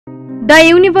The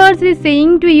universe is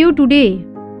saying to you today,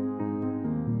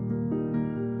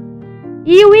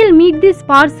 you will meet this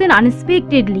person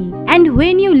unexpectedly and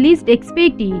when you least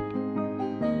expect it.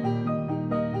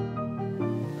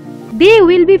 They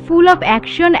will be full of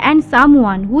action and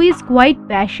someone who is quite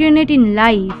passionate in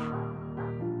life.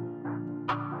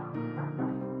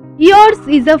 Yours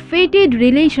is a fated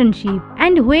relationship,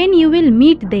 and when you will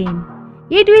meet them,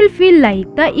 it will feel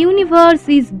like the universe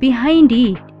is behind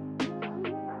it.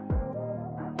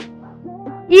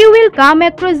 You will come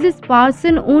across this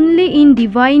person only in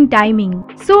divine timing,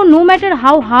 so no matter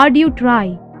how hard you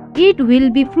try, it will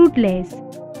be fruitless.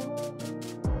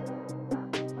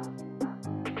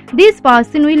 This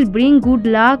person will bring good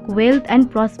luck, wealth and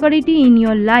prosperity in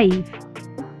your life.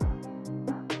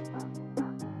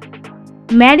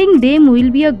 Marrying them will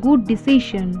be a good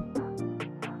decision.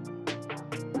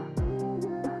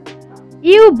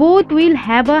 You both will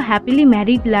have a happily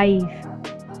married life.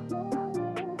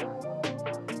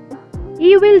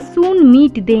 You will soon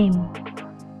meet them.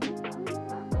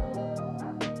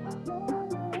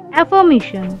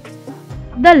 Affirmation: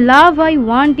 the love I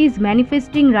want is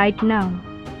manifesting right now.